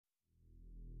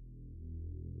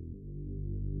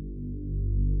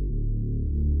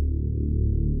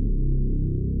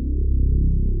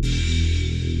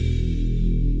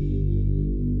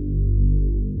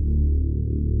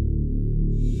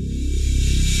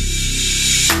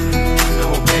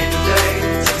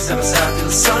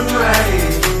the sun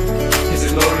rays. It's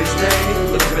a glorious day,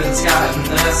 look up in the sky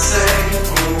and I say,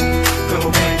 oh,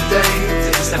 no pain today,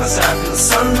 take a step outside for the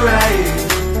sun rays.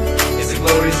 It's a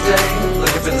glorious day,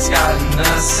 look up in the sky and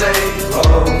I say, oh,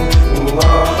 oh,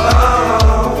 oh,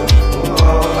 oh,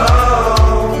 oh, oh,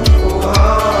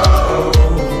 oh.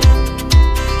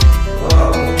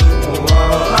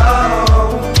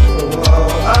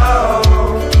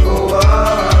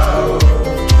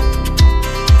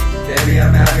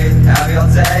 Happy all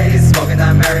day, smoking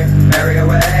that merry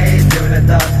away, doing it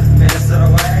the Minnesota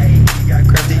way. He got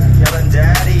crafty, yelling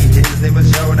daddy. His name was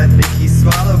Joe and I think he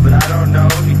swallowed, but I don't know.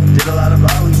 He did a lot of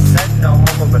blow, he said no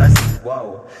homo, but I said,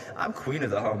 whoa, I'm queen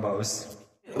of the homos.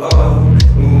 Whoa, whoa,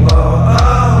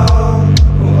 oh,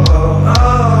 whoa,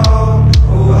 oh,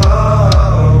 whoa.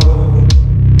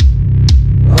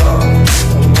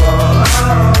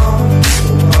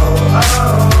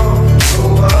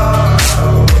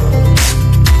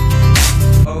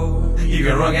 You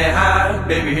can run, get high,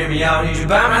 baby, hear me out, need you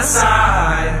by my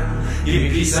side. Give me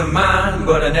peace of mind,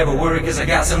 but I never worry cause I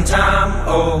got some time.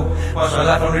 Oh, watch my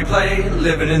life on replay,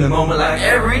 living in the moment like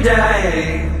every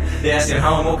day. They asking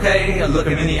how I'm okay, I look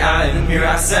them in the eye and here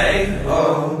I say,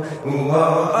 oh, ooh,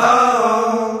 oh,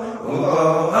 oh, ooh,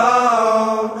 oh,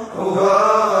 oh, ooh, oh.